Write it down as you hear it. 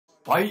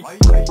Bye.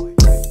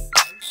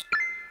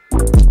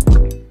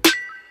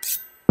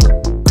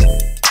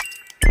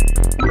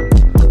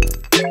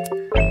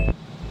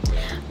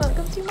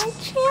 Welcome to my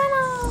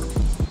channel.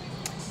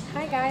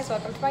 Hi guys,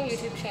 welcome to my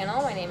YouTube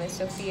channel. My name is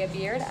Sophia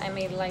Beard. I'm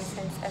a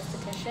licensed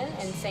esthetician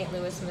in St.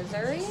 Louis,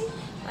 Missouri.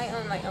 I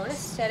own my own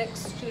aesthetic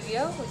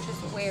studio, which is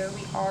where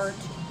we are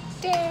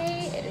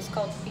today. It is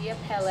called Via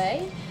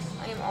Pele.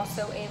 I am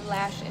also a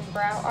lash and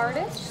brow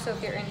artist, so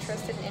if you're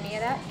interested in any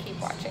of that,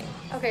 keep watching.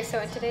 Okay, so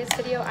in today's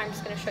video, I'm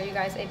just going to show you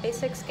guys a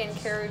basic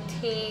skincare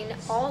routine.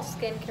 All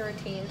skincare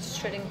routines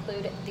should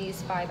include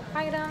these 5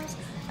 items.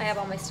 I have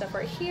all my stuff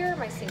right here.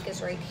 My sink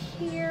is right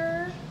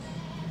here.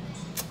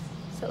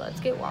 So let's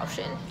get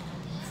washing.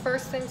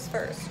 First things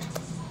first,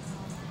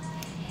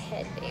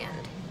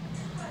 headband.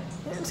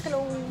 I'm just going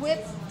to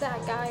whip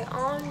that guy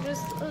on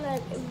just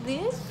like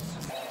this.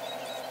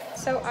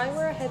 So I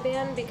wear a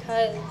headband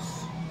because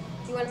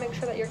you want to make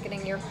sure that you're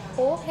getting your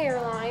whole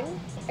hairline,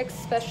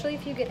 especially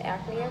if you get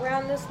acne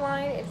around this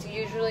line. It's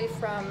usually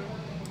from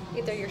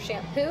either your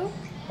shampoo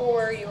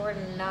or you're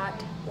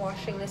not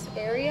washing this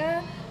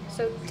area.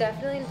 So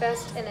definitely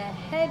invest in a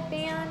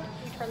headband.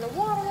 Turn the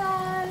water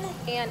on,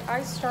 and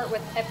I start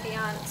with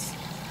Epionce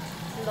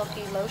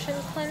Milky Lotion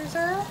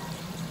Cleanser.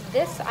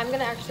 This, I'm going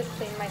to actually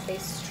clean my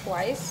face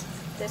twice.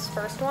 This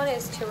first one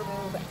is to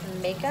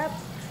remove makeup.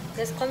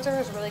 This cleanser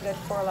is really good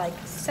for like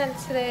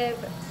sensitive,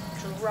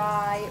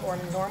 dry, or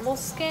normal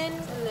skin,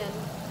 and then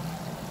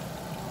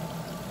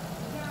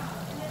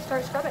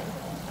start scrubbing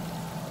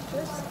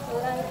just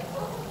like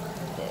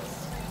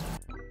this.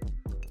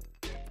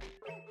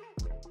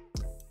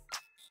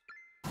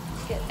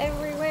 Get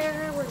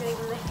everywhere. We're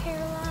getting the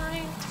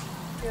hairline,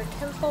 your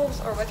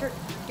temples, or what's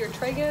your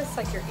tragus,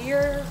 like your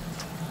ear,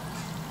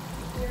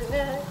 your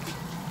neck.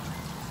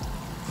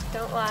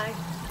 Don't lie,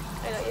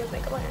 I know you have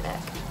makeup on your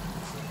neck.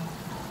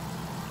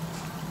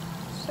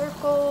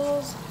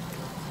 Circles.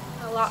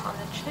 A lot on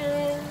the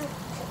chin,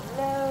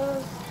 the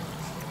nose.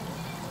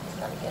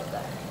 Gotta get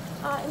the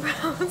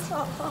eyebrows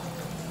off.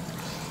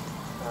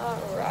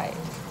 Alright.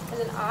 And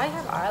then I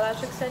have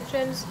eyelash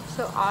extensions,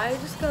 so I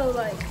just go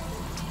like,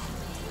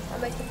 I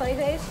make the funny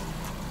face.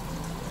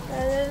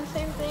 And then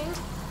same thing.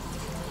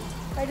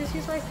 I just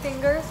use my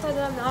fingers so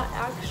that I'm not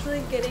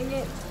actually getting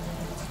it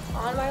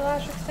on my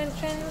lash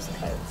extensions,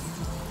 because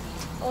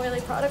oily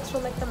products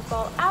will make them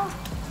fall out.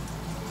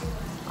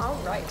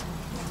 Alright.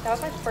 That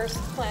was my first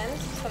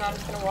cleanse, so now I'm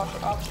just going to wash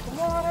it off with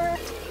water.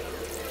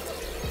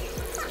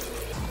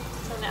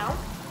 So now,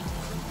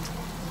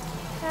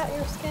 pat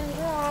your skin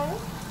dry.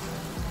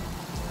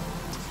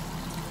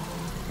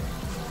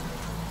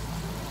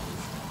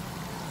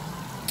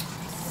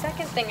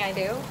 Second thing I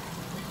do,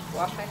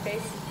 wash my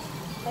face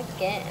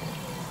again.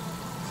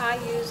 I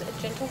use a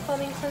gentle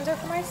foaming cleanser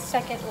for my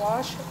second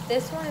wash.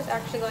 This one is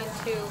actually going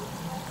to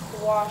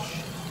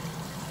wash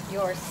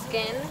your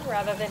skin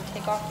rather than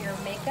take off your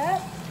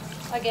makeup.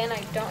 Again,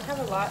 I don't have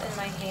a lot in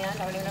my hand.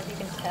 I don't even know if you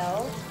can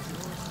tell.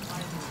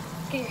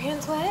 Get your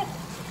hands wet.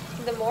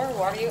 The more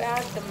water you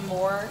add, the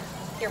more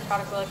your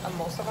product will like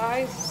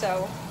emulsifize.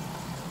 So,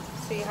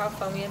 see how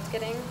foamy it's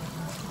getting?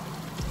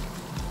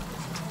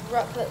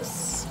 Rub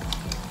those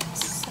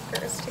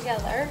suckers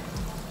together.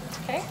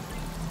 Okay.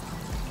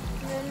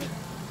 And then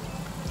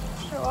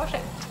start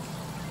washing.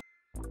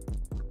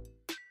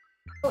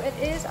 So it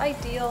is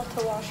ideal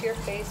to wash your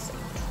face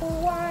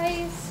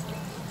twice.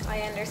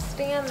 I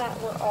understand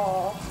that we're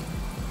all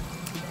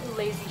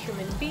lazy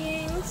human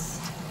beings.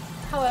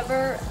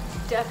 However,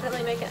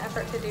 definitely make an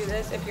effort to do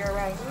this if you're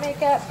wearing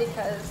makeup,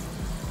 because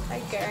I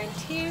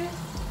guarantee you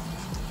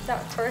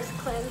that first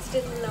cleanse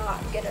did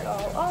not get it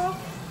all off.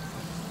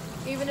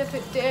 Even if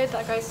it did,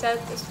 like I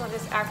said, this one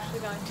is actually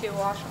going to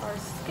wash our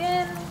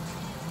skin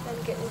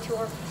and get into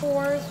our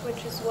pores,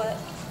 which is what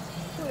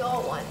we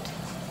all want.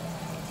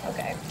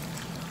 Okay,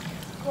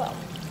 well,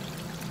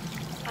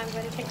 I'm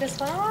going to take this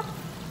one off.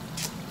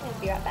 I'll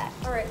be right back.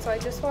 Alright, so I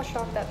just washed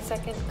off that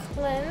second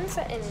cleanse,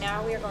 and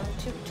now we are going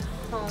to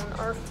tone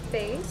our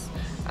face.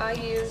 I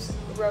use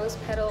Rose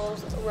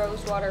Petals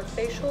Rosewater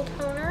Facial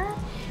Toner,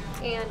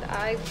 and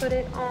I put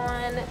it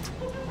on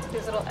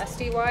these little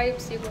SD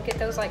wipes. You can get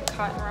those like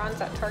cotton rods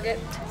at Target,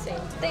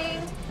 same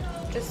thing.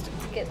 Just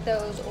get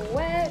those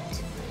wet.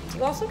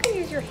 You also can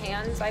use your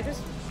hands. I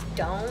just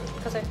don't,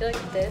 because I feel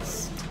like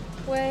this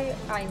way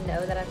I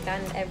know that I've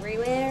gotten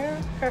everywhere.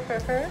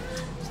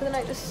 So then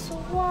I just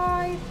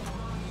swipe,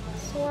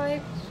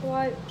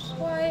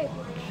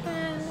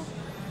 chin,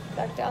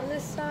 back down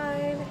this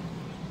side.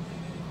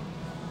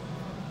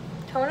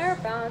 Toner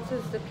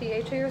balances the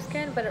pH of your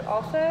skin, but it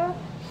also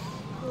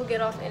will get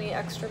off any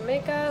extra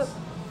makeup.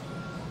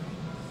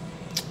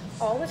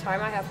 All the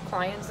time I have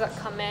clients that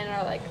come in and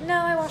are like, no,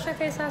 I washed my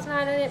face last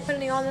night, I didn't put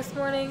any on this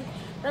morning.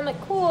 And I'm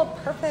like, cool,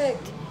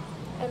 perfect.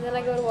 And then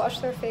I go to wash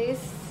their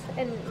face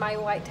and my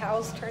white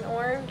towels turn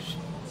orange,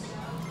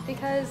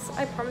 because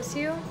I promise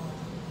you,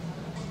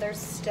 there's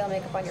still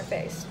makeup on your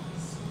face,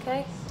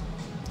 okay?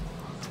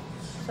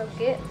 So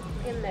get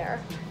in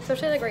there.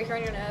 Especially like right here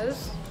on your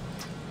nose,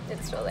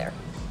 it's still there,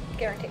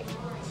 guaranteed.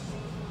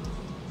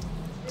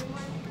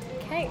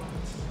 Okay,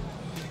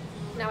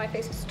 now my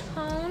face is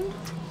toned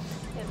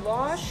and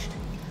washed.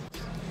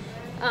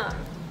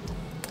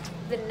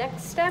 The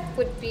next step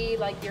would be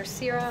like your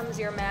serums,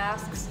 your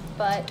masks,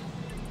 but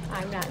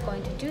I'm not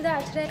going to do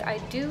that today. I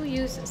do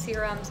use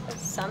serums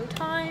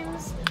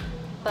sometimes,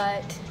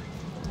 but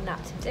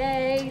not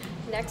today.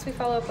 Next, we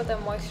follow up with a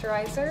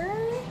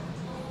moisturizer.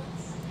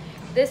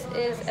 This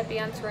is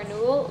Epionce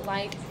Renewal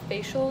Lite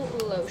Facial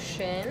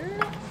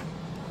Lotion.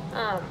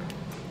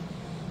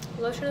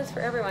 Lotion is for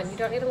everyone. You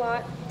don't need a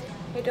lot.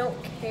 I don't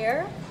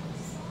care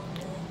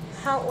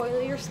how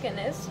oily your skin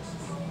is.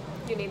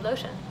 You need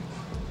lotion.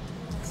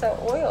 So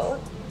oil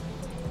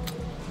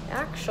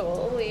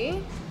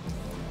actually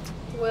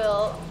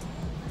will,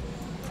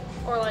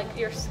 or like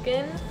your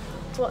skin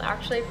will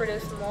actually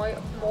produce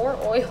more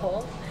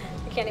oil.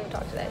 I can't even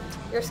talk today.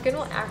 Your skin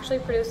will actually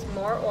produce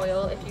more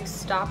oil if you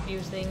stop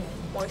using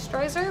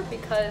moisturizer,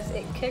 because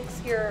it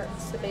kicks your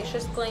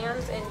sebaceous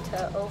glands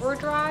into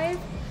overdrive.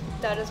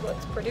 That is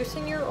what's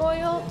producing your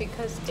oil,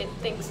 because it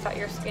thinks that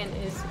your skin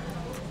is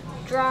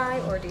dry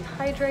or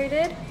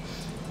dehydrated.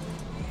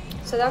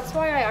 So that's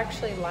why I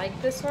actually like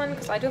this one,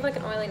 because I do have like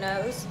an oily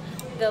nose.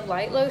 The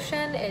Lite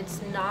lotion,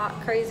 it's not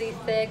crazy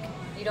thick.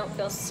 You don't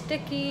feel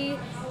sticky.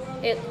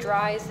 It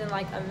dries in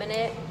like a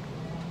minute.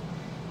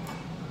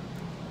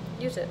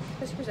 Use it,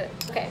 just use it.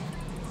 Okay,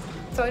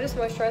 so I just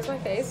moisturize my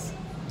face.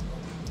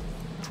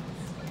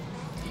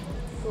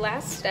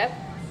 Last step,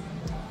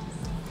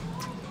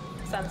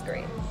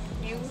 sunscreen.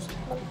 Use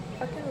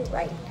fucking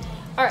right.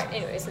 All right,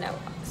 anyways, no.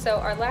 So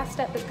our last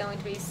step is going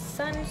to be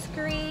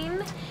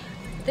sunscreen.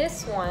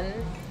 This one,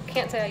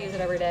 can't say I use it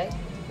every day.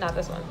 Not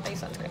this one, I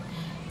use sunscreen.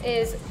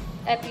 Is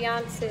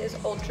Epionce's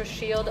Ultra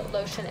Shield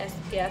Lotion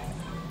SPF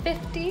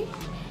 50.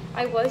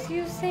 I was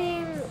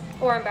using,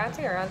 or I'm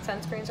bouncing around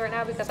sunscreens right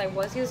now because I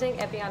was using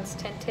Epionce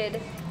tinted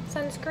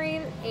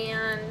sunscreen,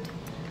 and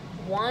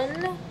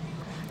one,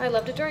 I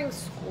loved it during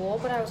school,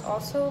 but I was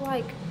also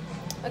like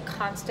a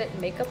constant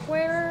makeup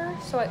wearer,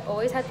 so I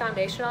always had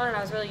foundation on and I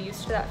was really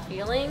used to that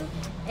feeling.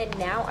 And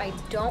now I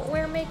don't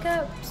wear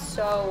makeup,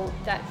 so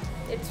that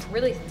it's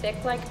really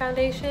thick like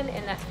foundation,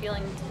 and that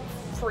feeling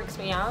freaks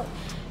me out.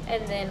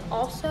 And then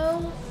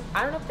also,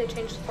 I don't know if they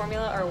changed the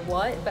formula or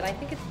what, but I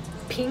think it's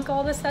pink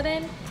all of a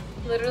sudden.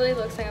 Literally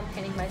looks like I'm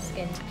painting my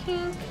skin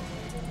pink.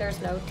 There's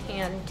no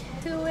tan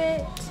to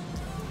it,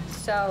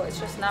 so it's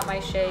just not my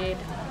shade.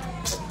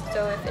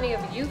 So if any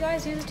of you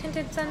guys use a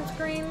tinted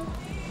sunscreen,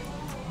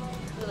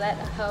 let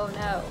a hoe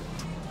know.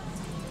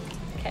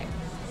 Okay,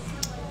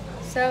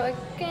 so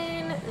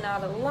again,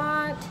 not a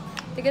lot.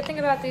 The good thing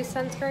about these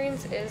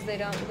sunscreens is they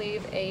don't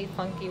leave a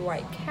funky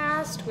white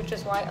cast, which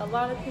is why a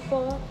lot of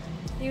people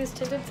use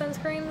tinted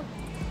sunscreen.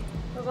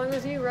 As long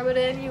as you rub it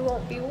in, you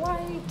won't be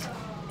white.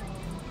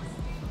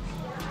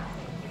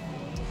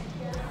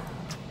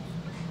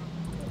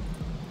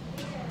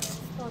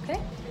 Okay,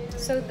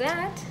 so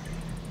that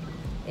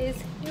is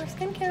your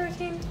skincare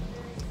routine.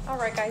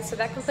 Alright guys, so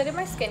that completed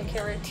my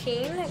skincare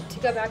routine. To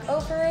go back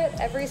over it,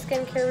 every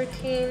skincare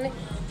routine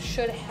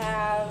should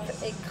have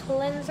a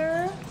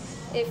cleanser,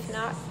 if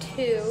not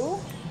two,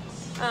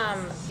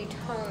 a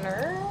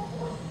toner.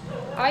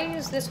 I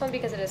use this one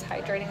because it is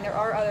hydrating. There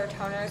are other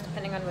toners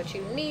depending on what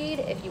you need.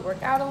 If you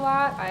work out a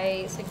lot,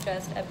 I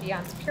suggest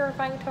Epionce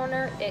Purifying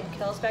Toner. It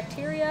kills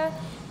bacteria.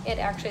 It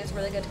actually is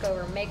really good to go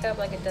over makeup,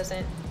 like it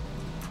doesn't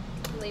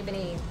leave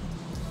any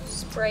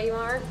spray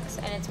marks,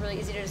 and it's really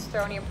easy to just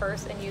throw in your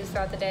purse and use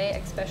throughout the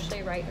day,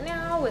 especially right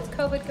now with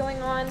COVID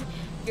going on.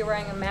 If you're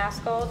wearing a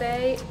mask all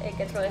day, it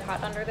gets really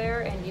hot under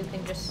there, and you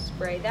can just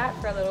spray that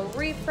for a little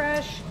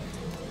refresh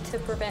to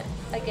prevent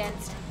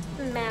against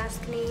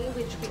maskne,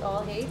 which we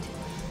all hate.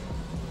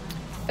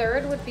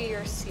 Third would be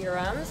your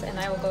serums, and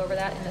I will go over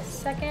that in a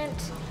second.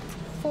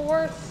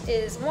 Fourth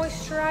is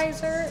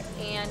moisturizer,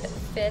 and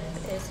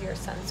fifth is your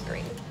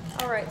sunscreen.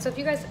 Alright, so if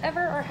you guys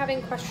ever are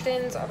having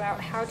questions about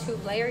how to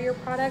layer your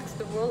products,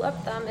 the rule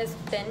of thumb is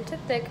thin to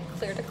thick,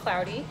 clear to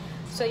cloudy.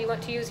 So you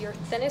want to use your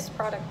thinnest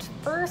product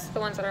first,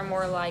 the ones that are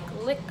more like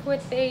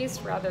liquid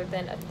base rather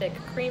than a thick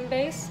cream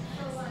base.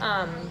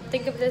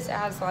 Think of this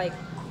as like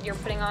you're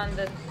putting on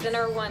the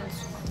thinner ones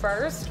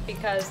first,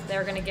 because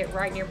they're going to get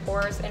right in your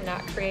pores and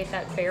not create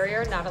that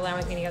barrier, not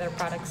allowing any other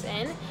products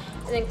in.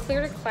 And then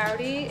clear to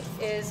cloudy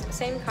is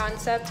same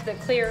concept. The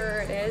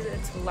clearer it is,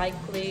 it's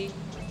likely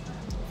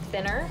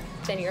thinner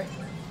than your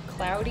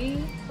cloudy,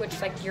 which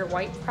is like your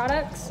white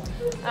products.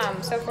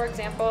 So for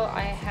example,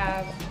 I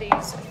have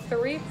these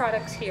three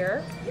products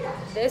here.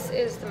 This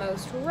is the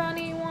most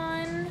runny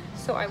one,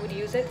 so I would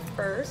use it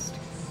first.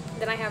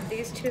 Then I have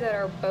these two that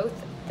are both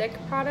thick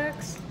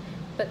products,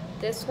 but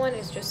this one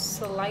is just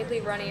slightly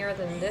runnier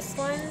than this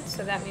one,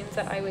 so that means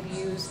that I would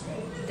use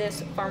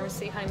this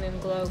Pharmacy Honeymoon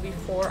Glow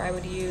before I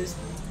would use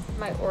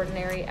my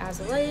ordinary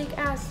azelaic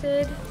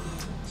acid.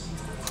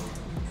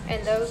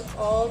 And those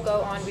all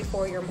go on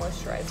before your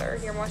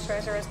moisturizer. Your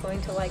moisturizer is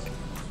going to like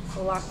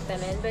lock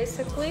them in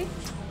basically.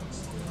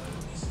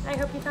 I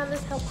hope you found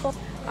this helpful.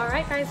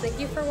 Alright guys, thank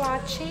you for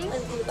watching.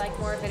 If you'd like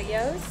more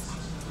videos,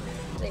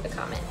 leave a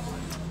comment.